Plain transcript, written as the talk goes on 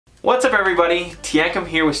What's up everybody, Tiakum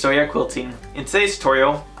here with Sew Yeah Quilting. In today's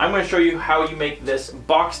tutorial, I'm going to show you how you make this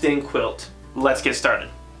boxed in quilt. Let's get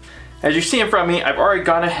started. As you see in front of me, I've already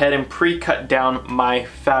gone ahead and pre-cut down my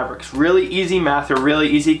fabrics. Really easy math or really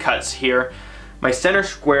easy cuts here. My center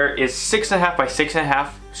square is 6.5 by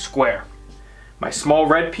 6.5 square. My small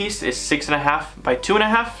red piece is 6.5 by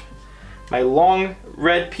 2.5. My long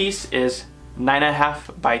red piece is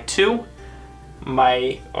 9.5 by 2.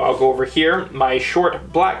 I'll go over here, my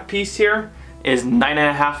short black piece here is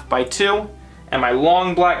 9.5 by 2, and my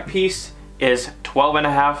long black piece is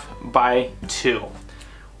 12.5 by 2.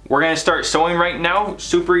 We're going to start sewing right now.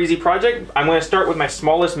 Super easy project. I'm going to start with my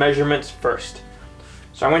smallest measurements first.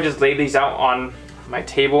 So I'm going to just lay these out on my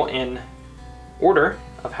table in order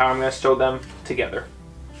of how I'm going to sew them together.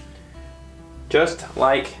 Just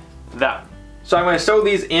like that. So I'm going to sew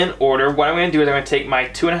these in order. What I'm going to do is I'm going to take my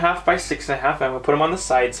 2.5 by 6.5 and I'm going to put them on the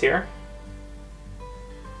sides here.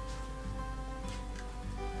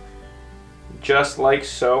 Just like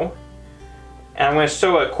so. And I'm going to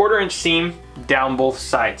sew a 1/4 inch seam down both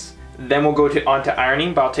sides. Then we'll go onto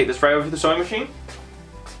ironing, but I'll take this right over to the sewing machine.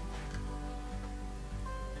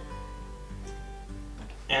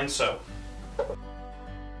 And sew.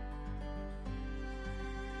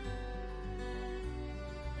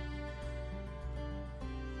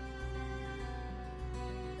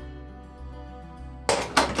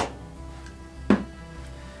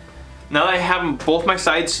 Now that I have both my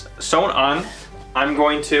sides sewn on, I'm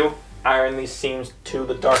going to iron these seams to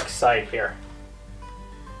the dark side here.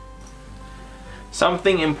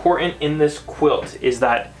 Something important in this quilt is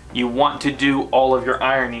that you want to do all of your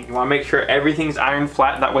ironing. You want to make sure everything's ironed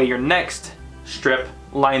flat, that way your next strip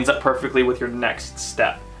lines up perfectly with your next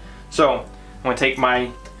step. So I'm going to take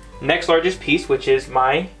my next largest piece, which is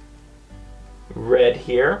my red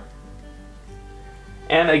here,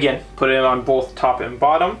 and again put it on both top and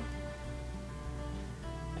bottom.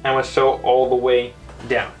 And I'm going to sew all the way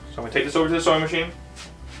down. So I'm going to take this over to the sewing machine.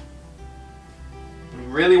 You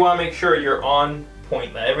really want to make sure you're on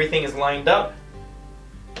point, that everything is lined up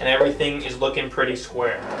and everything is looking pretty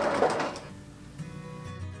square.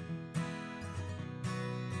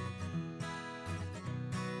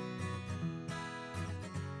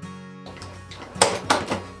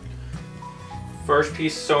 First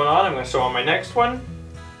piece sewn on, I'm going to sew on my next one.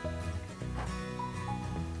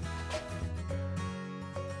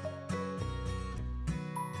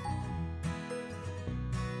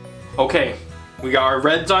 Okay, we got our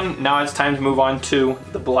reds on. Now it's time to move on to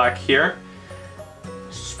the black here.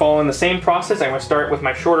 Just following the same process, I'm going to start with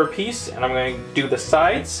my shorter piece and I'm going to do the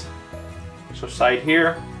sides. So side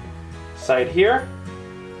here,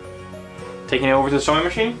 taking it over to the sewing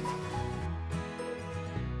machine.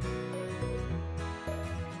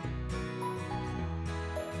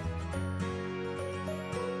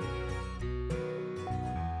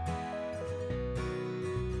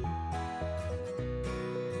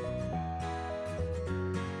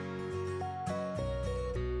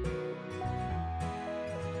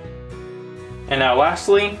 And now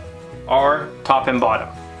lastly, our top and bottom.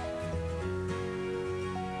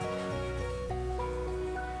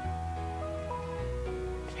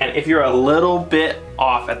 And if you're a little bit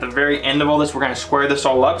off at the very end of all this, we're going to square this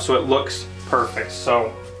all up so it looks perfect.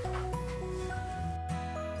 So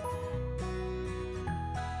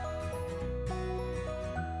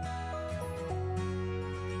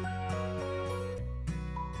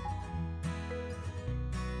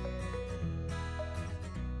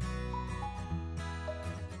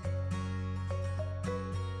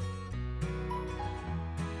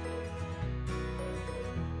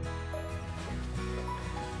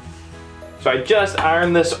I just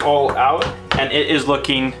ironed this all out and it is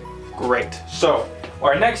looking great. So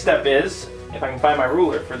our next step is, if I can find my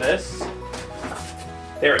ruler for this,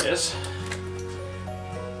 there it is.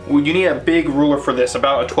 You need a big ruler for this,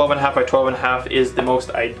 about a 12.5 by 12.5 is the most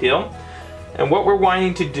ideal. And what we're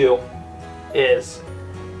wanting to do is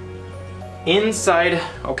inside,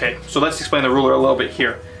 okay, so let's explain the ruler a little bit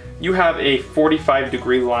here. You have a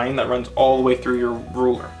 45-degree line that runs all the way through your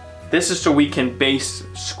ruler. This is so we can base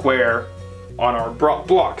square on our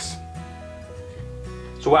blocks.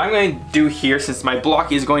 So what I'm going to do here, since my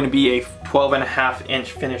block is going to be a 12.5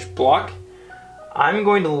 inch finished block, I'm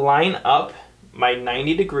going to line up my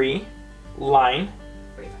 90-degree line,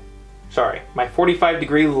 my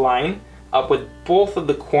 45-degree line up with both of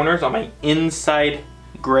the corners on my inside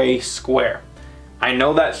gray square. I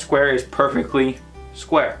know that square is perfectly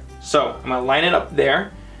square. So I'm going to line it up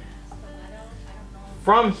there.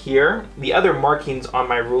 From here, the other markings on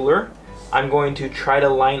my ruler, I'm going to try to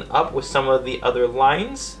line up with some of the other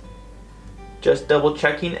lines. Just double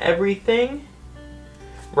checking everything.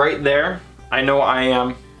 right there, I know I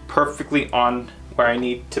am perfectly on where I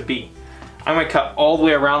need to be. I'm going to cut all the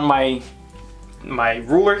way around my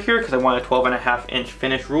ruler here because I want a 12.5-inch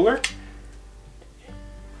finish ruler.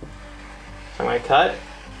 So I'm going to cut.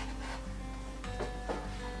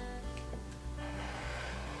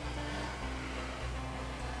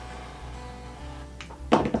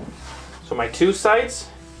 So my 2 sides.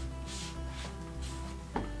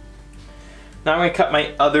 Now I'm going to cut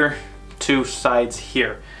my other 2 sides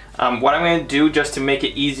here. What I'm going to do just to make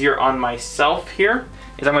it easier on myself here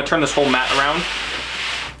is I'm going to turn this whole mat around.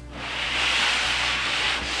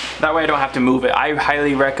 That way I don't have to move it. I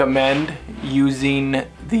highly recommend using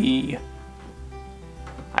the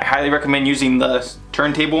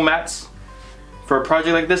turntable mats for a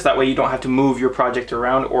project like this. That way you don't have to move your project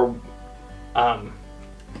around, or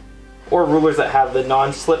rulers that have the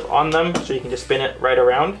non-slip on them, so you can just spin it right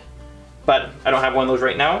around. But I don't have one of those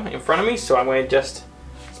right now in front of me, so I'm going to just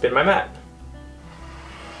spin my mat.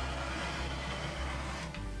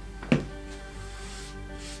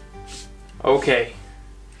 Okay.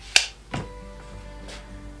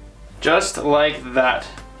 Just like that,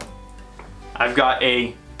 I've got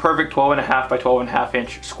a perfect 12.5 by 12.5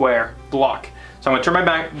 inch square block. So I'm going to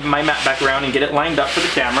turn my mat back around and get it lined up for the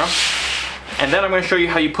camera. And then I'm going to show you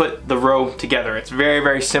how you put the row together. It's very,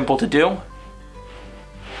 very simple to do.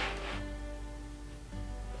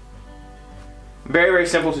 Very, very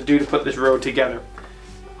simple to do to put this row together.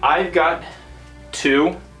 I've got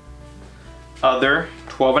 2 other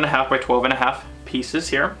 12.5 by 12.5 pieces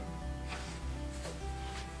here.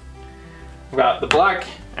 I've got the black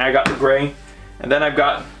and I got the gray, and then I've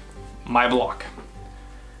got my block.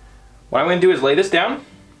 What I'm going to do is lay this down.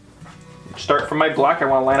 Start from my black. I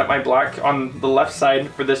want to line up my black on the left side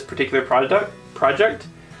for this particular project.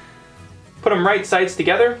 Put them right sides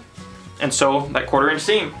together and sew that 1/4 inch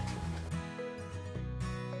seam.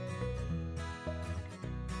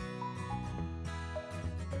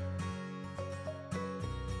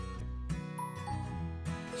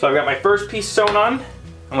 So I've got my first piece sewn on.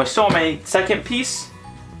 I'm going to sew my second piece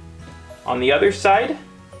on the other side,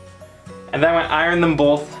 and then I'm going to iron them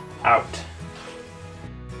both out.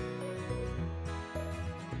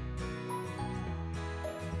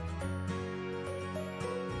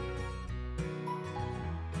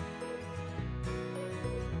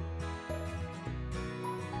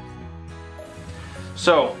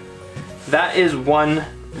 So that is one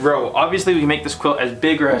row. Obviously we can make this quilt as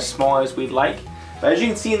big or as small as we'd like, but as you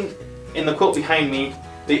can see in the quilt behind me,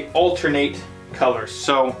 they alternate colors.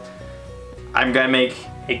 So I'm gonna make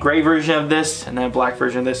a gray version of this, and then a black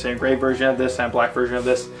version of this, and a gray version of this, and a black version of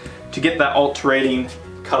this, to get that alternating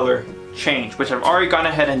color change, which I've already gone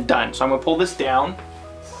ahead and done. So I'm gonna pull this down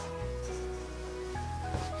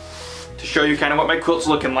to show you kind of what my quilt's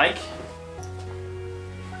looking like.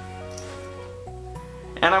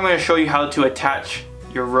 And I'm going to show you how to attach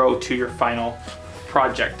your row to your final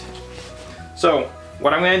project. So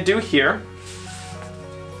what I'm going to do here,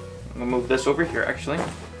 I'm going to move this over here actually.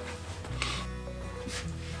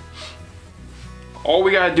 All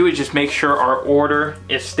we got to do is just make sure our order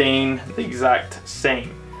is staying the exact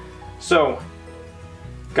same. So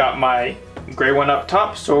got my gray one up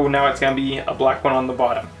top, so now it's going to be a black one on the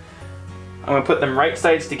bottom. I'm going to put them right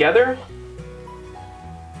sides together.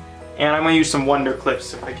 And I'm going to use some Wonder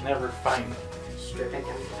Clips if I can ever find them.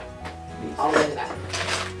 I'll do that.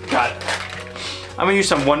 Got it. I'm going to use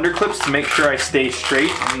some Wonder Clips to make sure I stay straight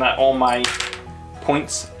and that all my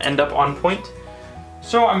points end up on point.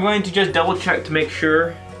 So I'm going to just double check to make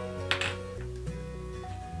sure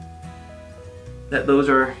that those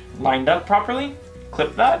are lined up properly.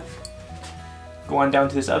 Clip that. Go on down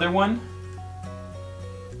to this other one.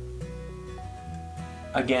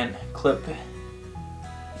 Again, clip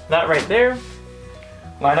that right there.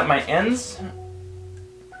 Line up my ends.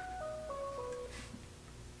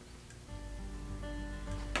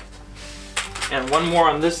 And one more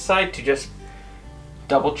on this side to just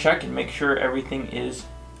double check and make sure everything is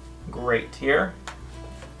great here.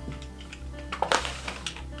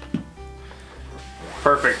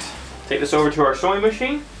 Perfect. Take this over to our sewing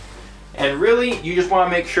machine. And really, you just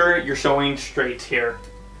want to make sure you're sewing straight here.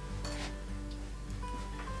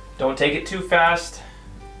 Don't take it too fast.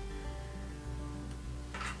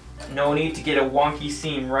 No need to get a wonky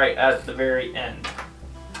seam right at the very end.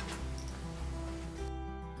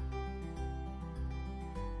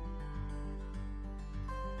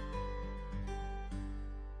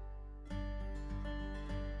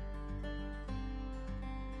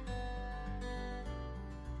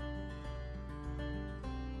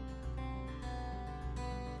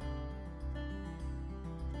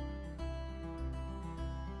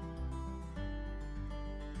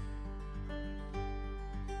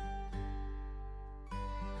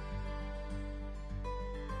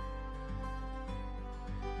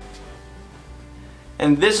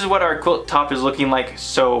 And this is what our quilt top is looking like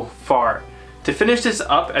so far. To finish this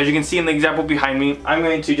up, as you can see in the example behind me, I'm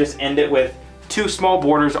going to just end it with 2 small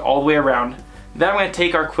borders all the way around. Then I'm going to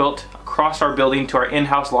take our quilt across our building to our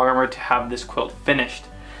in-house log armor to have this quilt finished.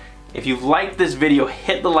 If you've liked this video,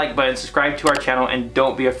 hit the like button, subscribe to our channel, and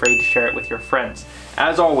don't be afraid to share it with your friends.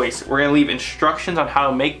 As always, we're going to leave instructions on how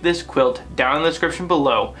to make this quilt down in the description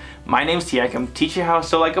below. My name's Tiak, I'm teaching you how to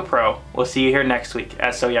sew like a pro. We'll see you here next week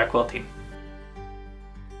at Sew Yeah Quilting.